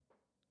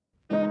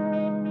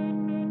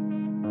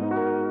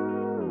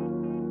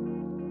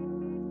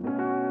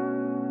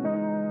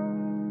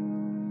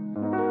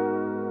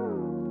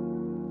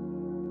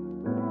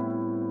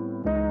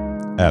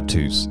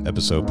Aptus,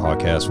 episode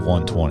podcast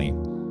 120.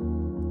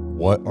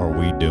 What are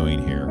we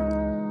doing here?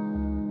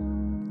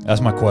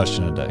 That's my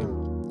question today.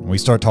 When we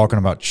start talking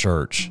about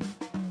church,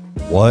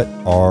 what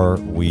are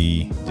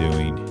we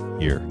doing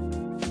here?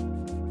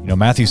 You know,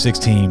 Matthew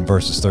 16,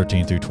 verses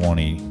 13 through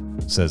 20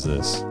 says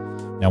this.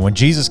 Now, when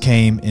Jesus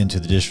came into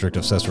the district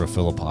of Caesarea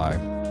Philippi,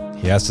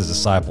 he asked his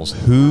disciples,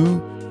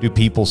 "Who do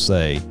people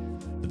say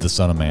that the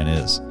Son of Man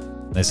is?"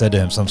 And they said to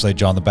him, "Some say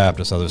John the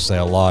Baptist, others say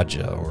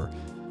Elijah, or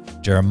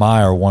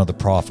Jeremiah, or one of the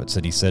prophets."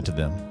 And he said to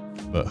them,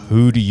 "But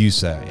who do you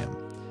say I am?"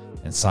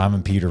 And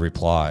Simon Peter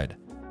replied,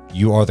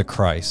 "You are the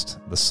Christ,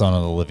 the Son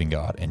of the living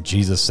God." And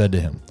Jesus said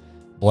to him,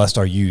 "Blessed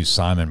are you,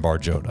 Simon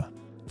Bar-Jonah,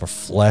 for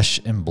flesh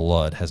and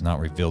blood has not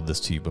revealed this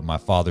to you, but my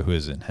Father who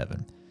is in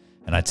heaven.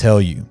 And I tell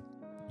you,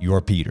 you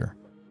are Peter,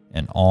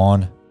 and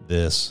on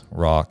this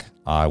rock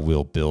I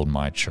will build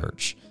my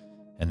church,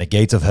 and the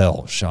gates of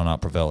hell shall not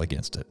prevail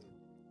against it."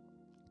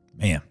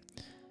 Man,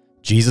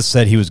 Jesus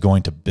said he was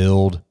going to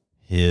build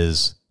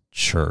his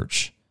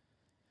church.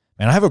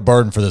 Man, I have a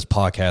burden for this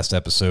podcast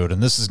episode,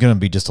 and this is going to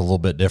be just a little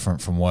bit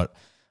different from what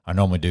I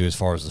normally do as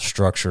far as the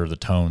structure, the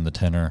tone, the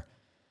tenor.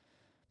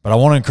 But I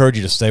want to encourage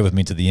you to stay with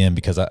me to the end,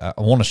 because I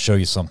want to show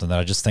you something that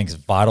I just think is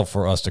vital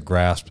for us to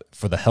grasp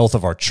for the health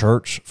of our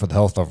church, for the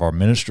health of our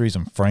ministries,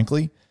 and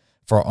frankly,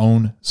 for our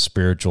own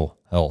spiritual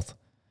health.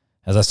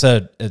 As I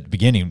said at the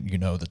beginning, you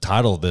know, the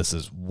title of this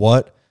is,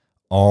 What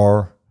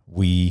Are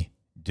We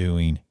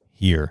Doing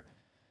Here?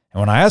 And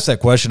when I ask that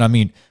question, I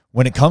mean,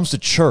 when it comes to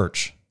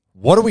church,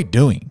 what are we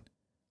doing?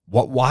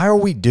 Why are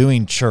we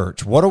doing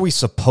church? What are we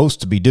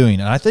supposed to be doing?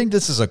 And I think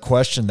this is a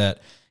question that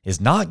is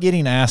not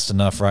getting asked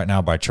enough right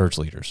now by church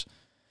leaders.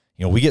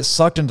 You know, we get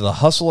sucked into the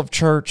hustle of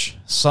church.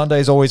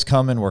 Sunday's always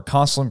coming. We're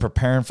constantly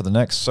preparing for the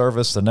next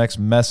service, the next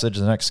message,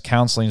 the next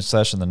counseling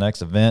session, the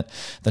next event,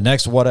 the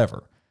next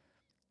whatever.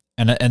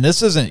 And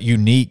this isn't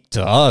unique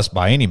to us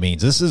by any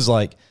means. This is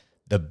like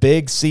the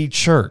Big C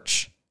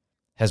church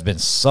has been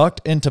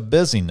sucked into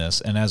busyness,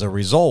 and as a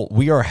result,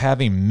 we are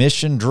having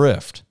mission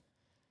drift.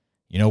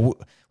 You know,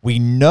 we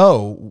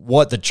know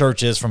what the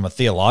church is from a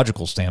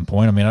theological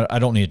standpoint. I mean, I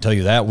don't need to tell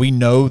you that. We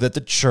know that the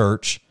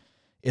church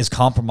is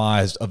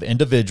comprised of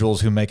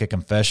individuals who make a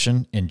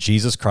confession in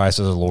Jesus Christ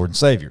as their Lord and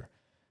Savior.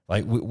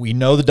 Like, we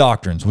know the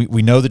doctrines.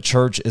 We know the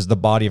church is the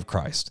body of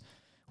Christ.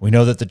 We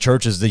know that the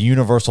church is the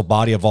universal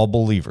body of all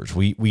believers.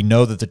 We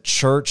know that the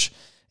church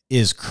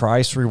is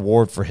Christ's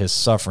reward for his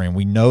suffering.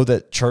 We know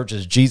that church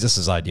is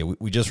Jesus' idea.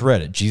 We just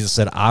read it. Jesus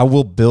said, "I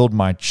will build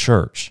my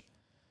church."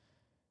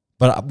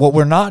 But what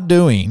we're not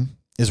doing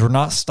is we're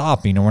not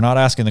stopping, and we're not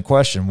asking the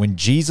question, when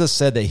Jesus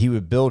said that he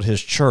would build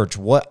his church,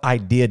 what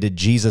idea did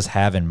Jesus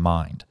have in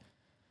mind?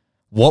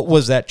 What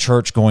was that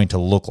church going to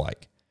look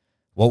like?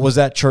 What was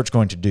that church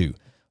going to do?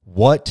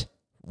 What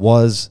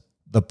was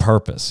the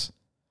purpose?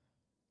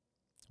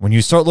 When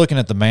you start looking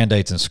at the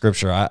mandates in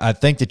Scripture, I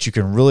think that you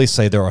can really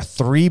say there are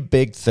three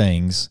big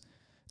things,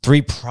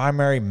 three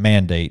primary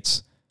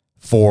mandates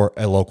for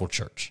a local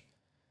church.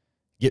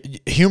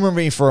 Humor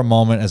me for a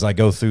moment as I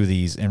go through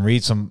these and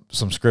read some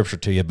Scripture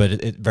to you, but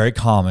it's very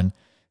common.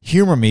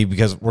 Humor me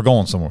because we're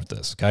going somewhere with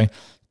this, okay?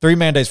 Three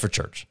mandates for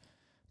church.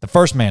 The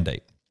first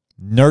mandate,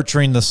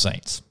 nurturing the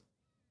saints.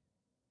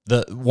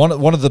 One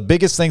of the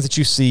biggest things that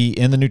you see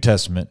in the New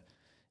Testament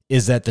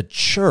is that the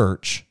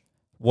church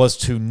was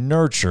to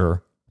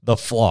nurture the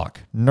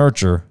flock,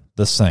 nurture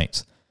the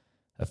saints.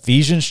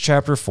 Ephesians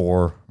chapter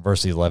 4,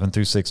 verse 11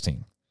 through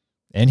 16.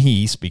 And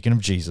he, speaking of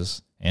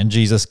Jesus, and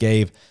Jesus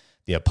gave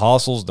the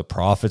apostles, the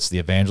prophets, the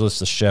evangelists,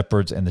 the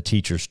shepherds, and the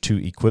teachers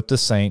to equip the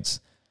saints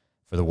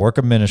for the work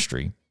of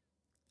ministry,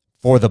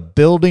 for the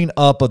building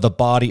up of the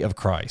body of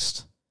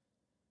Christ.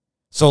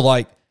 So,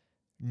 like,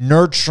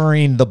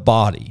 nurturing the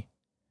body.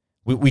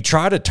 We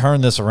try to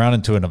turn this around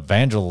into an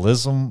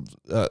evangelism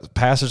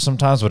passage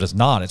sometimes, but it's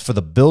not. It's for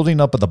the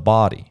building up of the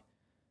body.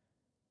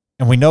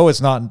 And we know it's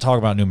not talking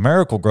about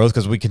numerical growth,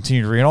 because we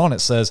continue to read on.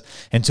 It says,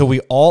 until we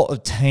all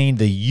attain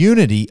the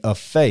unity of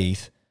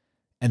faith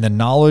and the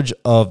knowledge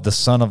of the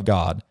Son of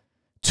God,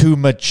 to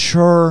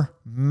mature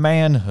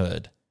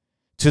manhood,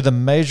 to the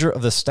measure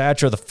of the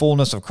stature of the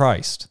fullness of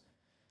Christ,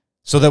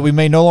 so that we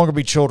may no longer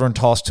be children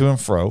tossed to and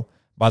fro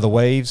by the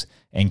waves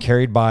and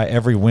carried by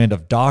every wind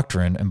of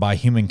doctrine and by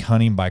human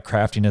cunning, by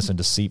craftiness and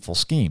deceitful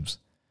schemes.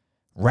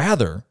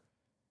 Rather,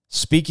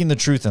 speaking the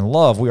truth in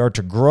love, we are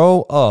to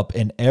grow up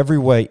in every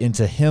way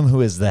into him who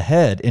is the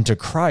head, into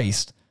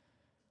Christ,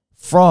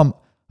 from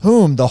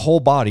whom the whole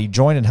body,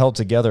 joined and held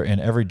together in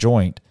every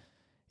joint,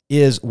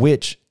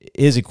 which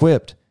is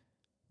equipped,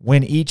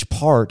 when each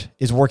part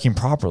is working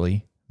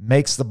properly,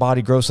 makes the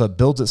body grow up,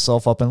 builds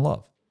itself up in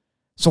love.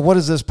 So what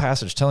is this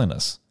passage telling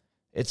us?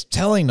 It's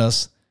telling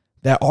us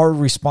that our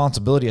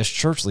responsibility as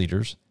church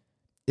leaders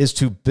is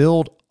to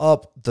build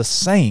up the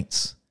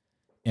saints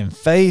in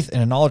faith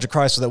and in knowledge of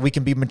Christ, so that we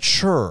can be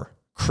mature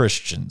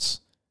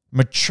Christians.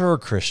 Mature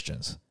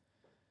Christians.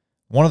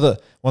 One of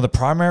the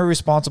primary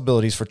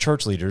responsibilities for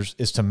church leaders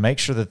is to make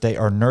sure that they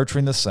are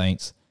nurturing the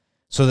saints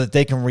so that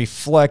they can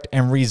reflect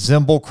and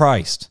resemble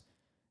Christ.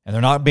 And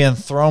they're not being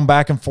thrown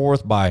back and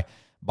forth by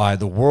by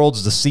the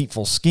world's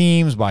deceitful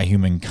schemes, by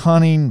human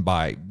cunning,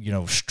 by,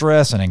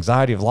 stress and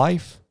anxiety of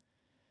life.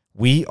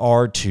 We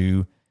are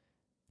to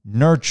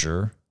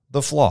nurture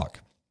the flock.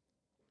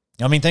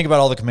 I mean, think about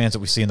all the commands that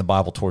we see in the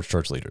Bible towards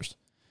church leaders.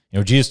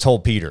 Jesus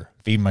told Peter,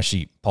 feed my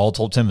sheep. Paul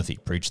told Timothy,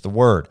 preach the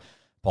word.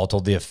 Paul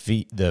told the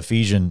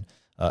Ephesian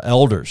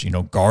elders,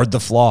 guard the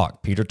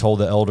flock. Peter told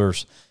the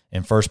elders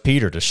in 1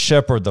 Peter to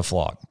shepherd the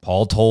flock.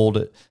 Paul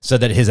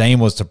said that his aim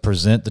was to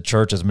present the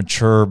church as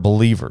mature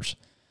believers.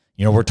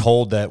 We're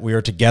told that we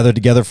are to gather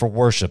together for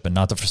worship and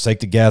not to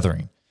forsake the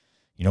gathering.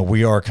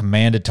 We are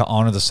commanded to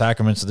honor the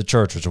sacraments of the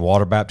church, which are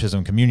water, baptism,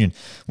 and communion.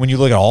 When you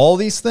look at all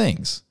these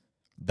things,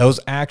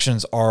 those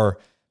actions are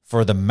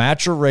for the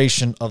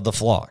maturation of the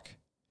flock.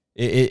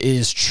 It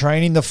is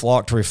training the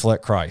flock to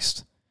reflect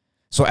Christ.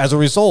 So as a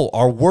result,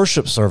 our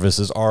worship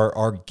services,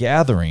 our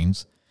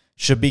gatherings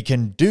should be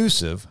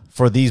conducive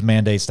for these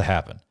mandates to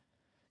happen.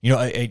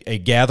 A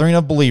gathering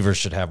of believers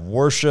should have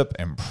worship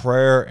and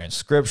prayer and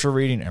scripture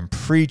reading and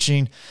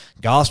preaching,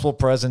 gospel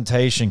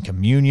presentation,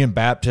 communion,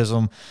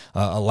 baptism,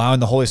 allowing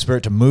the Holy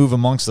Spirit to move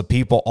amongst the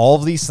people. All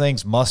of these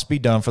things must be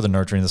done for the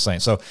nurturing of the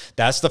saints. So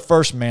that's the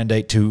first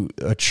mandate to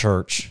a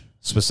church,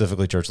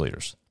 specifically church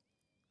leaders.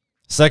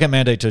 Second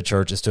mandate to a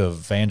church is to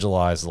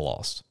evangelize the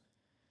lost.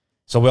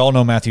 So we all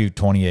know Matthew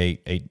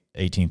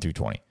 28:18 through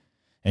 20.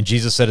 And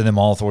Jesus said to them,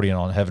 all authority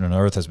on heaven and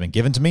earth has been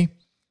given to me.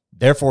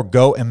 Therefore,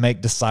 go and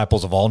make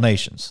disciples of all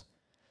nations,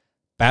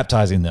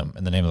 baptizing them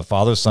in the name of the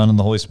Father, Son, and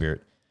the Holy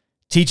Spirit,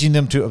 teaching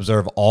them to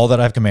observe all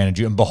that I have commanded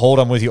you, and behold,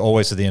 I'm with you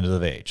always to the end of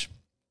the age.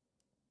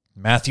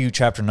 Matthew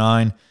chapter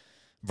 9,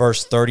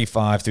 verse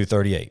 35 through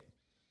 38.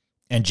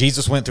 And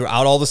Jesus went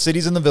throughout all the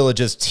cities and the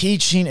villages,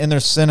 teaching in their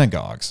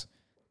synagogues,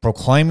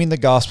 proclaiming the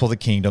gospel of the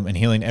kingdom, and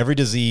healing every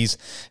disease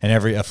and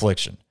every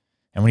affliction.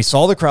 And when he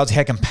saw the crowds, he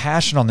had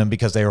compassion on them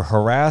because they were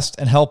harassed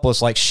and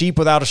helpless like sheep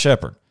without a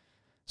shepherd.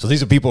 So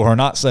these are people who are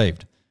not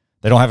saved.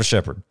 They don't have a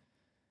shepherd.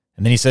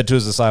 And then he said to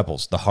his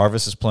disciples, the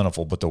harvest is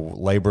plentiful, but the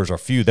laborers are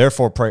few.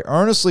 Therefore, pray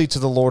earnestly to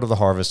the Lord of the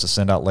harvest to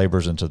send out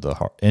laborers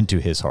into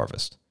his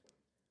harvest.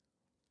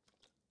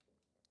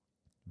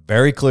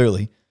 Very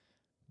clearly,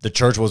 the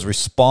church was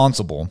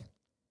responsible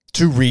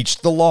to reach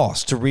the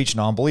lost, to reach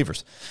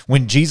non-believers.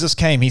 When Jesus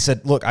came, he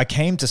said, look, I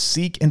came to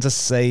seek and to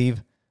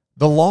save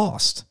the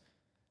lost.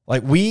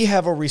 Like, we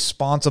have a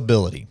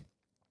responsibility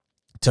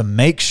to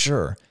make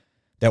sure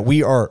that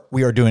we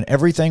are doing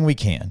everything we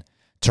can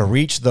to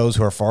reach those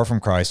who are far from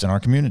Christ in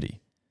our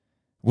community.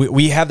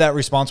 We have that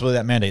responsibility,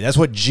 that mandate. That's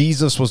what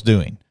Jesus was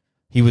doing.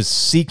 He was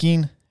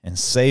seeking and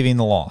saving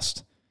the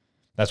lost.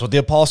 That's what the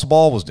Apostle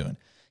Paul was doing.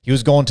 He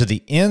was going to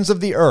the ends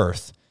of the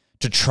earth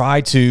to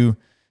try to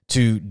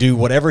do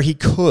whatever he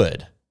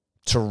could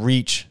to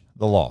reach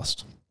the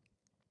lost.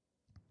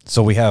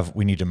 So we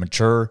need to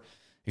nurture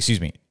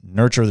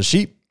the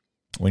sheep.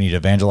 We need to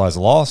evangelize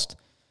the lost.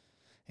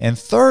 And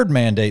third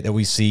mandate that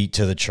we see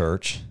to the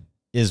church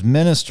is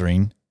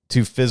ministering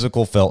to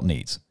physical felt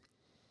needs.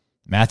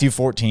 Matthew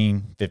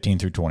 14:15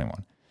 through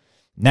 21.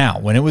 Now,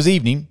 when it was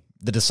evening,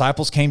 the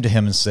disciples came to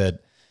him and said,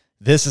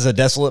 this is a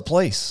desolate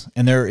place,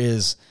 and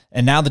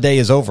now the day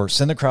is over.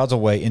 Send the crowds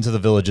away into the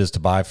villages to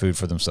buy food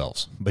for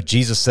themselves. But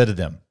Jesus said to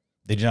them,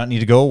 they do not need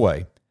to go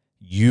away.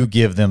 You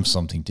give them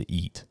something to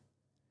eat.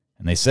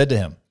 And they said to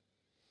him,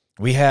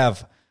 we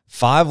have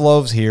 5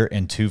 loaves here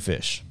and 2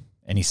 fish.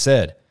 And he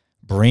said,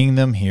 bring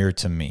them here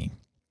to me.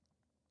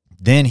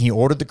 Then he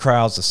ordered the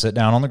crowds to sit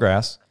down on the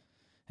grass,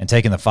 and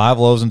taking the 5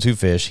 loaves and 2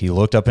 fish, he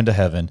looked up into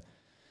heaven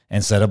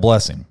and said a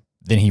blessing.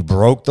 Then he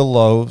broke the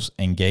loaves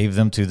and gave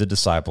them to the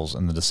disciples,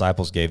 and the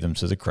disciples gave them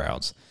to the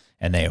crowds.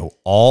 And they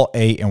all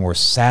ate and were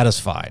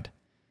satisfied.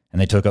 And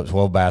they took up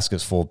 12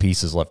 baskets full of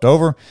pieces left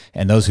over,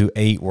 and those who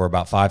ate were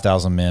about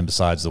 5,000 men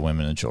besides the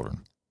women and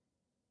children.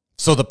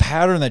 So the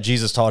pattern that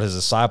Jesus taught his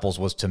disciples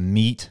was to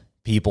meet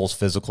people's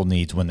physical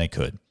needs when they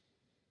could.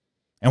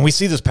 And we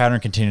see this pattern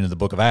continue in the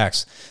book of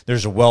Acts.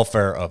 There's a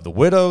welfare of the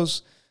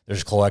widows.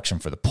 There's a collection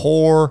for the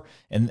poor.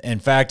 And in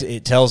fact,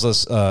 it tells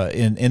us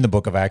in the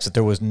book of Acts that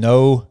there was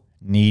no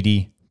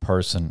needy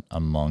person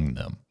among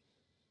them.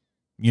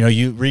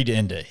 You read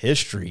into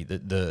history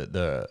that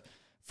the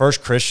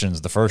first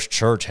Christians, the first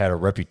church, had a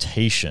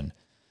reputation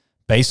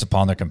based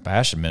upon their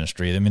compassion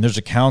ministry. I mean, there's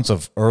accounts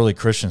of early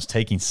Christians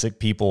taking sick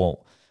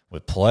people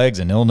with plagues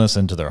and illness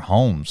into their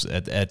homes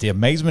at the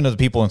amazement of the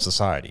people in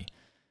society.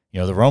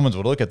 The Romans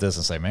would look at this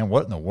and say, man,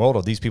 what in the world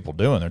are these people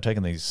doing? They're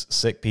taking these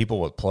sick people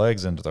with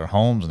plagues into their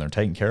homes and they're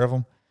taking care of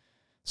them.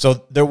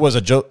 So there was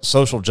a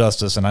social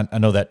justice, and I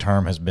know that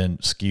term has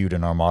been skewed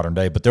in our modern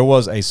day, but there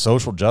was a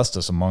social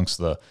justice amongst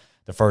the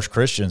first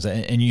Christians.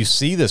 And you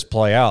see this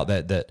play out,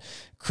 that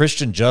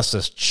Christian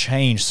justice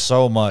changed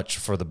so much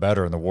for the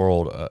better in the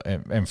world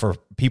and for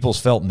people's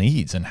felt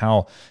needs and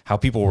how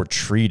people were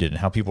treated and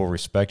how people were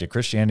respected.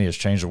 Christianity has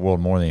changed the world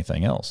more than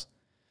anything else.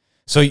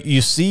 So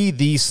you see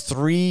these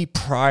 3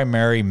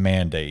 primary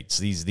mandates,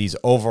 these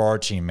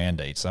overarching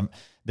mandates.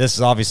 This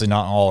is obviously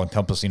not all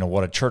encompassing of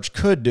what a church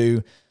could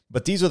do,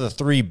 But these are the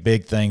three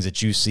big things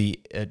that you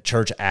see a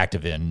church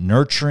active in: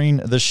 nurturing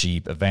the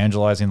sheep,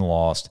 evangelizing the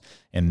lost,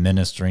 and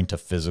ministering to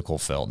physical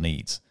felt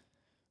needs.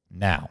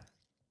 Now,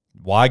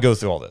 why go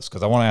through all this?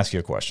 Because I want to ask you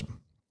a question.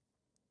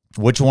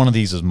 Which one of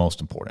these is most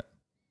important?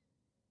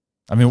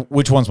 I mean,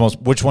 which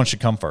one should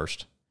come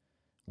first?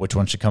 Which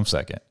one should come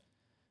second?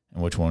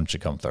 And which one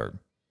should come third?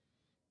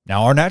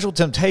 Now, our natural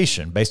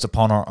temptation, based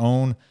upon our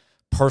own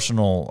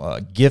personal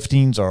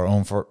giftings, our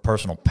own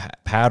personal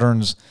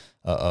patterns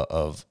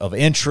of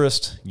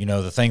interest,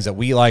 the things that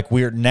we like,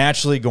 we're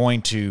naturally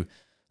going to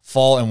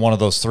fall in one of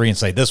those three and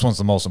say, this one's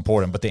the most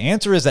important. But the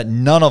answer is that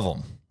none of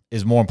them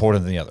is more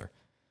important than the other.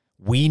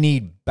 We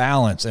need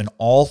balance in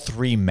all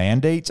three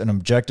mandates and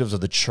objectives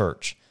of the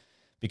church,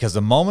 because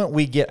the moment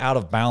we get out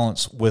of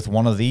balance with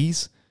one of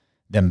these,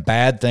 then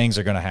bad things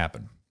are going to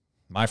happen.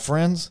 My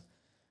friends,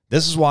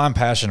 this is why I'm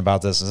passionate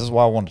about this. This is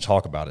why I want to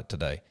talk about it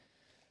today.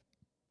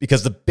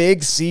 Because the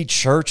Big C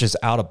church is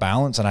out of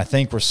balance, and I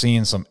think we're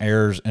seeing some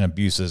errors and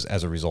abuses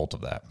as a result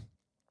of that.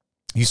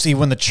 You see,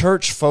 when the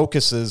church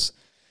focuses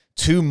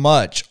too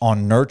much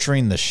on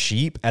nurturing the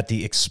sheep at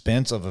the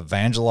expense of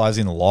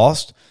evangelizing the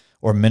lost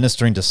or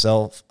ministering to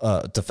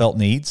felt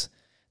needs,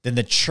 then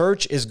the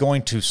church is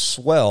going to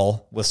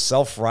swell with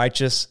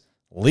self-righteous,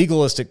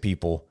 legalistic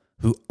people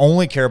who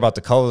only care about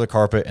the color of the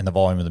carpet and the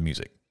volume of the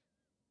music.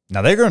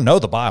 Now, they're going to know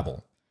the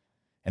Bible,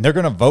 and they're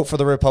going to vote for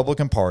the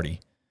Republican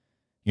Party.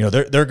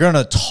 They're going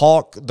to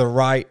talk the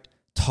right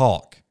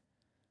talk,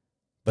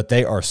 but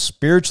they are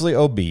spiritually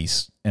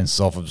obese and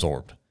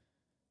self-absorbed.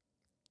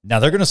 Now,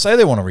 they're going to say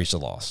they want to reach the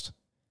lost,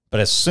 but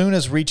as soon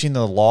as reaching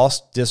the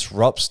lost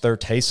disrupts their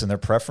tastes and their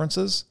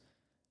preferences,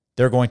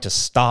 they're going to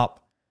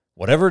stop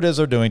whatever it is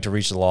they're doing to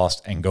reach the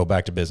lost and go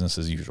back to business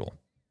as usual.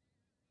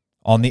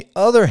 On the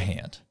other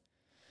hand,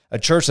 a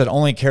church that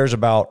only cares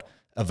about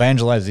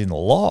evangelizing the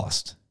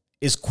lost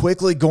is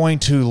quickly going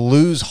to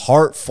lose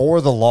heart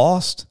for the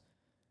lost,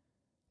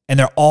 and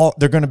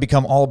they're going to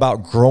become all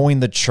about growing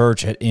the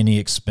church at any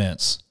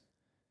expense.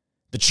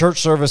 The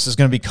church service is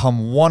going to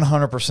become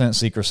 100%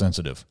 seeker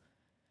sensitive.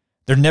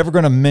 They're never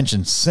going to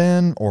mention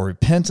sin or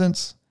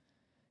repentance.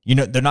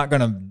 They're not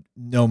going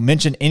to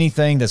mention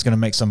anything that's going to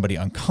make somebody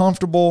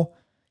uncomfortable.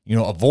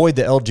 Avoid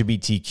the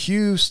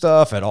LGBTQ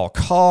stuff at all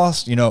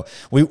costs.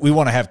 We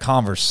want to have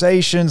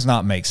conversations,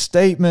 not make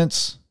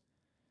statements.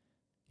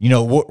 We're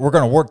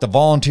going to work the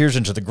volunteers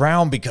into the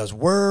ground because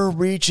we're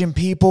reaching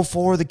people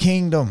for the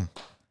kingdom.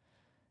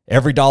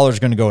 Every dollar is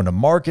going to go into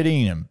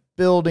marketing and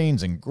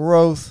buildings and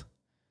growth.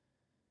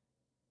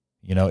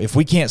 If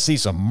we can't see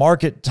some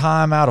market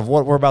time out of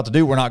what we're about to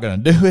do, we're not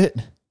going to do it.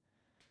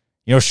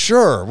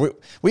 Sure,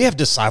 we have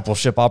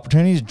discipleship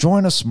opportunities.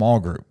 Join a small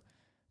group.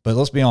 But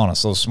let's be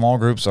honest, those small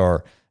groups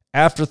are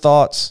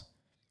afterthoughts,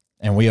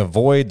 and we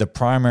avoid the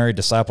primary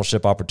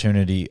discipleship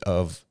opportunity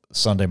of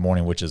Sunday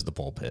morning, which is the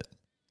pulpit.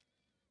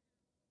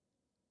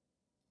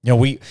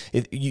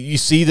 You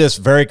see this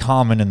very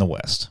common in the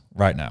West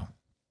right now.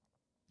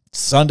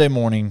 Sunday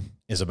morning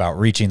is about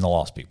reaching the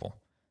lost people.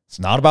 It's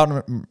not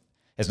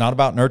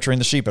about nurturing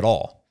the sheep at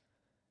all.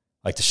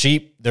 Like the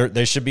sheep,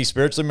 they should be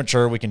spiritually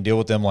mature. We can deal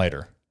with them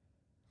later.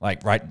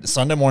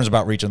 Sunday morning is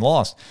about reaching the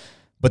lost.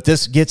 But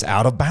this gets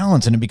out of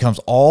balance, and it becomes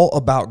all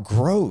about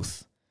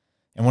growth.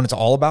 And when it's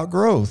all about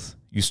growth,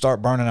 you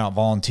start burning out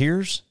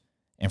volunteers,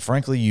 and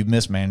frankly, you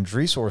mismanage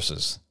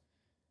resources.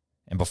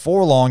 And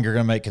before long, you're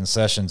going to make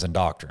concessions in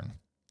doctrine.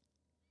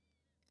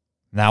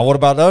 Now, what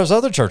about those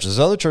other churches?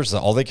 Other churches,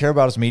 all they care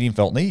about is meeting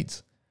felt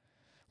needs.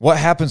 What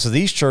happens to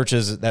these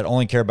churches that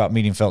only care about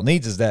meeting felt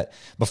needs is that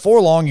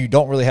before long, you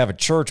don't really have a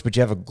church, but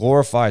you have a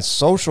glorified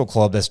social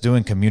club that's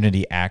doing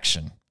community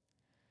action.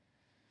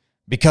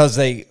 Because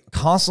they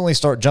constantly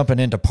start jumping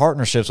into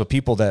partnerships with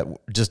people that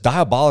just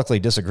diabolically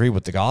disagree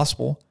with the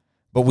gospel,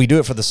 but we do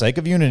it for the sake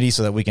of unity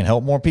so that we can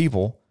help more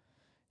people,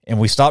 and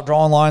we stop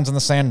drawing lines in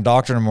the sand in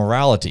doctrine and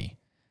morality.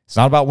 It's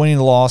not about winning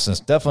the lost, and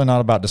it's definitely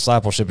not about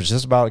discipleship. It's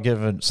just about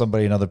giving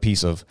somebody another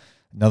piece of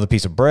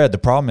bread. The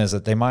problem is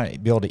that they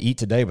might be able to eat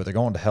today, but they're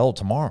going to hell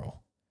tomorrow.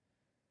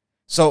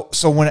 So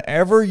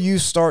whenever you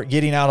start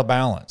getting out of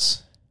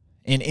balance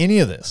in any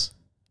of this,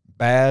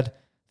 bad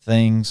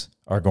things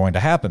are going to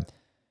happen.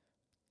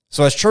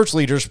 So as church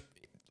leaders,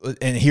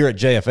 and here at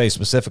JFA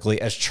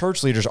specifically, as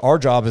church leaders, our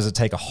job is to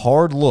take a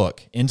hard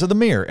look into the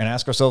mirror and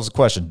ask ourselves the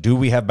question, do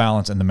we have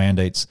balance in the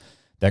mandates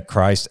that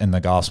Christ and the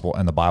gospel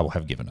and the Bible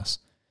have given us?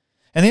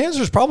 And the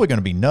answer is probably going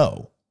to be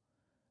no.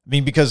 I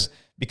mean, because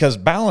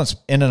balance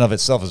in and of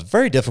itself is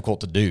very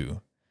difficult to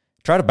do.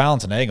 Try to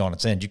balance an egg on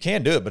its end. You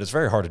can do it, but it's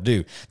very hard to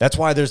do. That's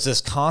why there's this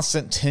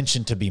constant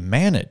tension to be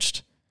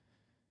managed.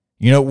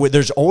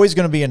 There's always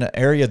going to be an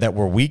area that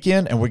we're weak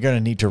in, and we're going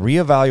to need to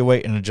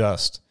reevaluate and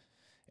adjust.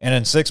 And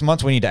in 6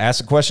 months, we need to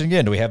ask the question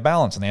again, do we have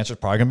balance? And the answer is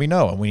probably going to be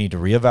no, and we need to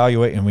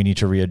reevaluate and we need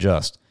to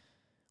readjust.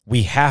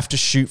 We have to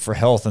shoot for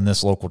health in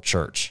this local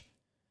church.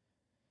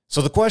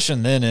 So the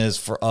question then is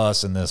for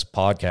us in this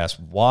podcast,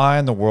 why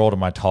in the world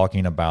am I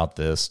talking about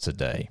this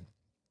today?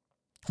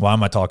 Why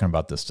am I talking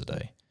about this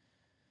today?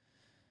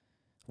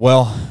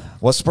 Well,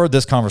 what spurred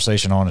this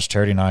conversation on is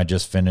Charity and I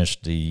just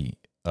finished the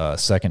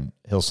second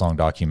Hillsong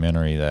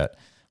documentary that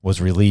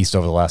was released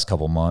over the last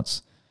couple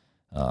months.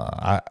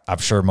 I'm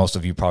sure most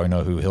of you probably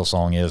know who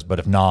Hillsong is, but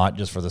if not,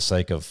 just for the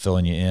sake of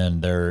filling you in,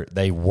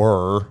 they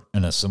were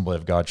an Assembly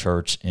of God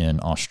church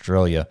in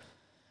Australia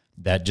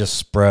that just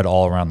spread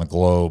all around the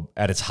globe.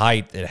 At its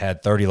height, it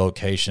had 30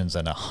 locations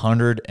and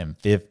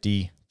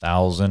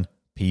 150,000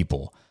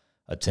 people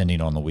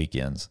attending on the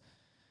weekends.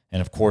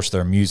 And of course,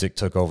 their music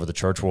took over the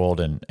church world.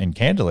 And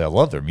candidly, I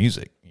love their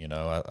music, and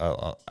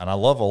I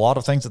love a lot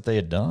of things that they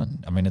had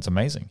done. I mean, it's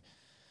amazing.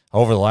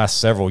 Over the last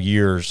several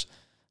years,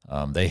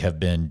 they have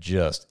been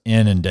just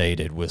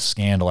inundated with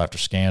scandal after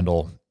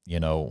scandal,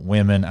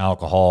 women,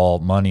 alcohol,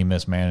 money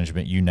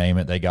mismanagement, you name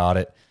it, they got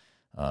it.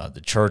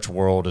 The church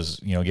world is,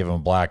 giving them a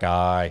black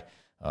eye.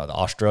 The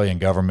Australian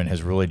government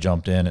has really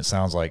jumped in. It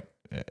sounds like,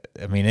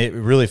 it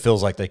really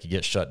feels like they could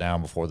get shut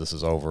down before this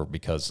is over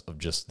because of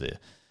just the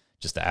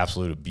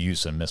absolute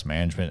abuse and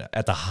mismanagement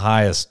at the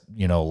highest,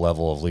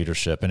 level of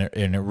leadership. And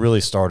it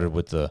really started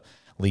with the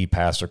lead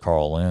pastor,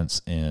 Carl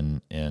Lentz,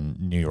 in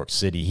New York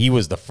City. He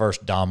was the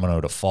first domino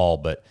to fall,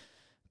 but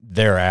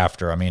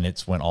thereafter,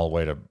 it's went all the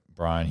way to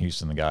Brian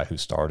Houston, the guy who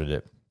started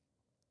it,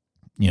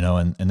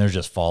 and there's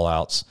just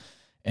fallouts.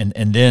 And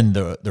then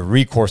the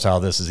recourse out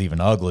of this is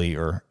even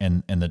uglier.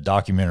 And the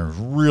documentary is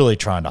really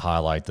trying to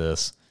highlight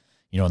this,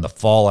 and the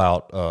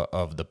fallout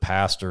of the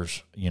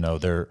pastors.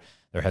 There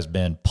has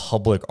been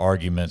public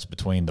arguments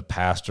between the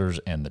pastors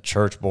and the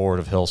church board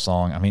of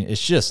Hillsong.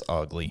 It's just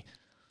ugly.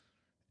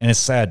 And it's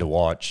sad to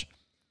watch.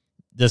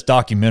 This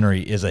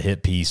documentary is a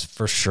hit piece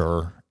for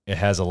sure. It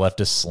has a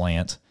leftist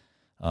slant.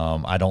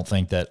 I don't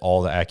think that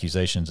all the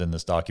accusations in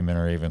this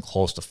documentary are even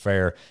close to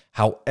fair.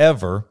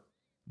 However,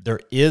 there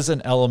is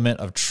an element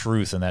of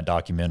truth in that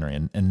documentary.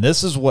 And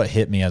this is what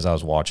hit me as I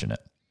was watching it.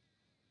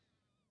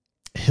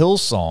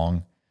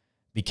 Hillsong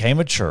became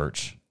a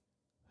church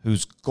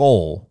whose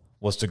goal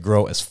was to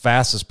grow as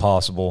fast as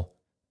possible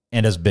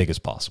and as big as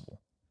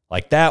possible.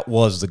 Like, that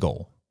was the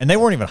goal. And they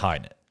weren't even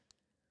hiding it.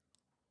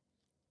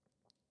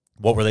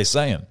 What were they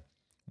saying?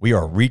 We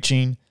are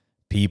reaching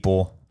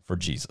people for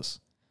Jesus.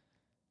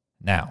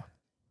 Now,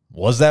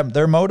 was that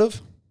their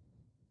motive?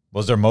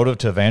 Was their motive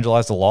to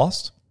evangelize the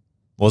lost?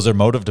 Was their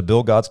motive to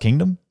build God's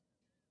kingdom?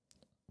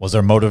 Was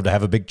their motive to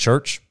have a big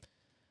church?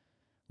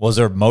 Was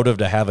their motive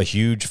to have a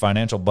huge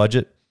financial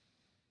budget?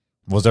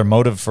 Was their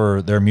motive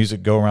for their music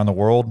to go around the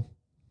world?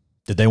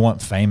 Did they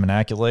want fame and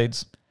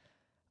accolades?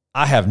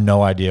 I have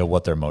no idea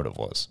what their motive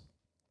was.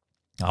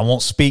 I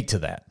won't speak to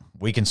that.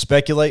 We can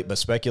speculate, but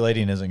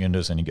speculating isn't going to do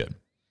us any good.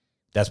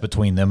 That's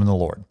between them and the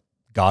Lord.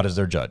 God is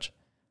their judge.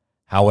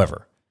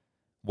 However,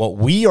 what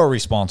we are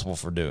responsible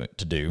for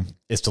to do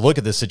is to look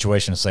at this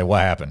situation and say,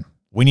 what happened?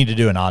 We need to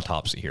do an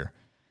autopsy here.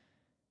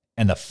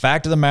 And the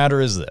fact of the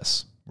matter is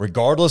this: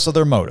 regardless of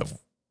their motive,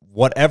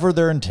 whatever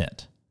their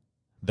intent,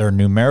 their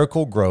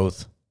numerical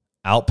growth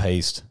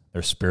outpaced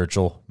their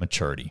spiritual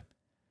maturity.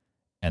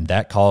 And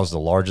that caused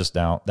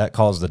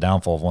the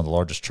downfall of one of the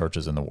largest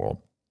churches in the world.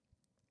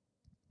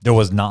 There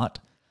was not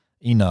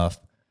enough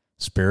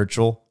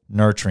spiritual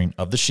nurturing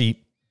of the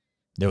sheep.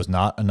 There was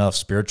not enough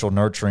spiritual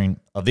nurturing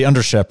of the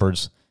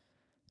under-shepherds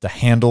to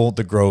handle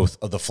the growth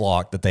of the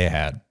flock that they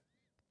had.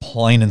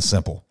 Plain and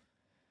simple.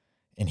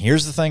 And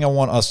here's the thing I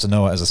want us to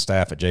know as a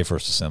staff at J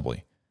First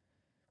Assembly.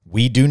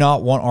 We do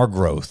not want our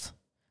growth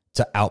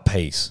to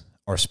outpace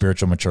our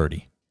spiritual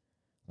maturity.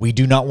 We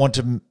do not want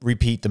to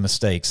repeat the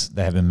mistakes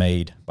that have been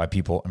made by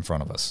people in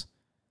front of us.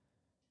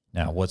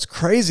 Now, what's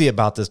crazy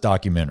about this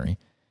documentary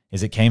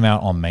is it came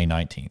out on May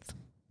 19th.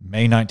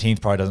 May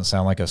 19th probably doesn't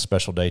sound like a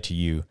special day to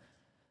you,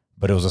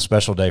 but it was a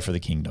special day for the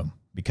kingdom,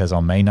 because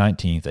on May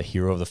 19th, a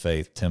hero of the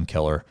faith, Tim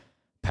Keller,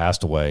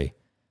 passed away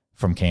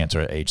from cancer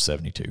at age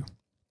 72.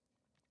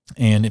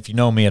 And if you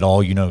know me at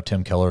all, you know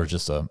Tim Keller is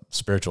just a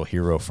spiritual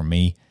hero for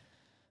me.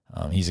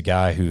 He's a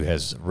guy who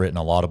has written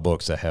a lot of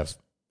books that have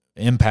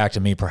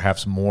impacted me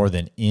perhaps more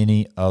than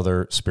any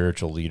other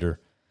spiritual leader.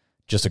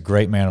 Just a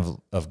great man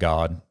of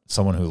God,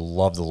 someone who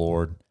loved the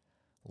Lord,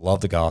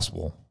 loved the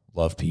gospel,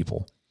 loved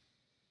people.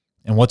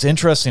 And what's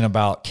interesting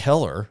about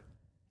Keller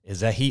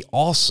is that he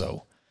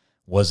also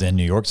was in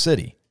New York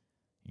City.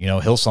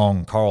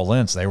 Hillsong, Carl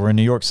Lentz, they were in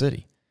New York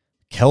City.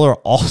 Keller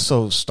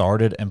also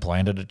started and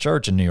planted a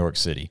church in New York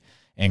City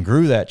and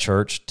grew that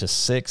church to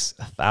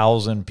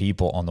 6,000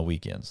 people on the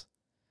weekends.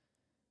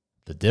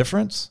 The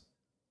difference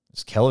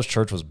is Keller's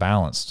church was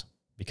balanced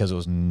because it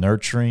was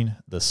nurturing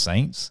the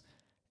saints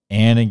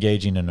and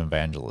engaging in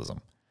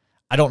evangelism.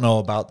 I don't know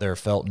about their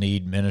felt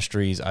need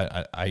ministries.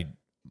 My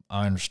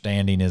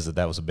understanding is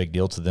that was a big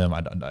deal to them.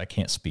 I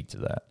can't speak to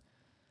that.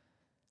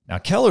 Now,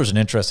 Keller's an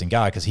interesting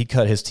guy because he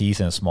cut his teeth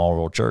in a small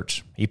rural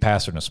church. He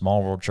pastored in a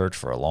small rural church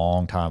for a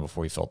long time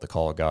before he felt the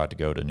call of God to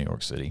go to New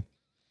York City.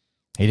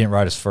 He didn't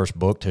write his first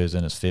book till he was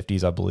in his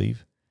 50s, I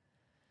believe.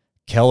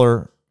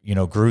 Keller,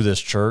 grew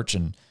this church,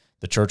 and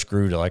the church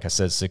grew to, like I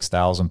said,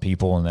 6,000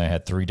 people, and they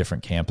had 3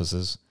 different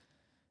campuses.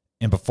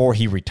 And before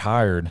he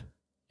retired,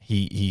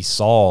 he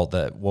saw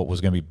that what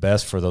was going to be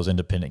best for those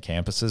independent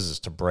campuses is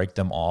to break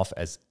them off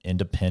as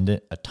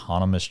independent,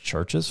 autonomous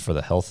churches for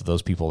the health of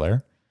those people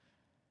there.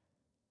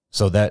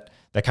 So that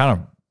kind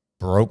of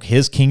broke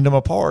his kingdom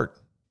apart,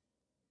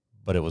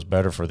 but it was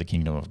better for the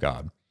kingdom of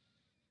God.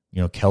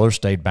 Keller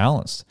stayed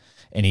balanced,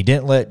 and he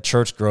didn't let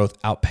church growth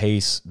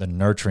outpace the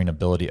nurturing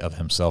ability of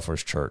himself or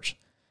his church.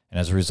 And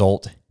as a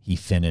result, he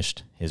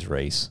finished his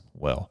race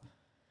well.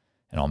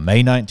 And on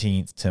May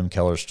 19th, Tim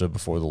Keller stood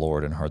before the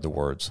Lord and heard the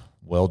words,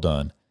 "Well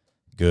done,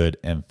 good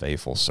and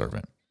faithful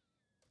servant."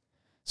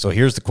 So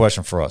here's the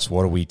question for us.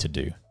 What are we to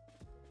do?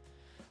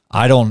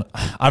 I don't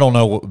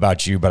know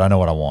about you, but I know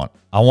what I want.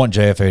 I want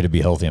JFA to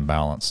be healthy and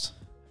balanced.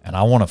 And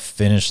I want to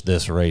finish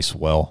this race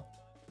well.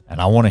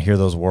 And I want to hear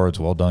those words,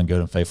 "Well done, good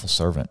and faithful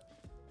servant."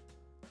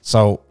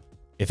 So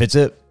if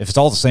it's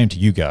all the same to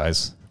you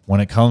guys, when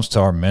it comes to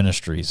our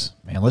ministries,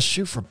 man, let's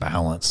shoot for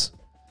balance.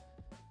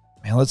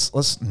 Man,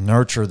 let's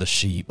nurture the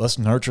sheep. Let's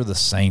nurture the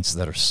saints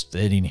that are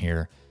sitting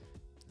here.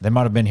 They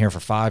might have been here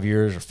for 5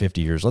 years or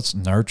 50 years. Let's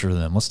nurture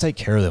them. Let's take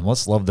care of them.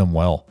 Let's love them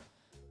well.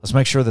 Let's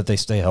make sure that they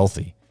stay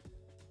healthy.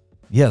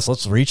 Yes,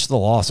 let's reach the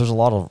lost. There's a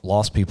lot of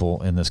lost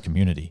people in this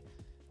community.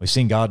 We've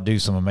seen God do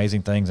some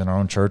amazing things in our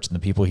own church and the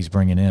people he's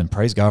bringing in.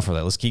 Praise God for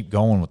that. Let's keep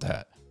going with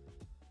that.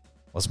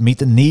 Let's meet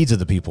the needs of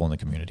the people in the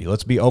community.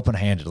 Let's be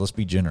open-handed. Let's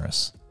be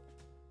generous.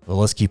 But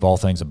let's keep all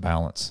things in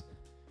balance.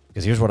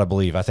 Because here's what I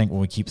believe. I think when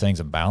we keep things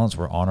in balance,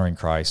 we're honoring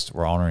Christ,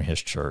 we're honoring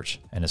his church,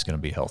 and it's going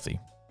to be healthy.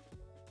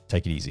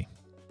 Take it easy.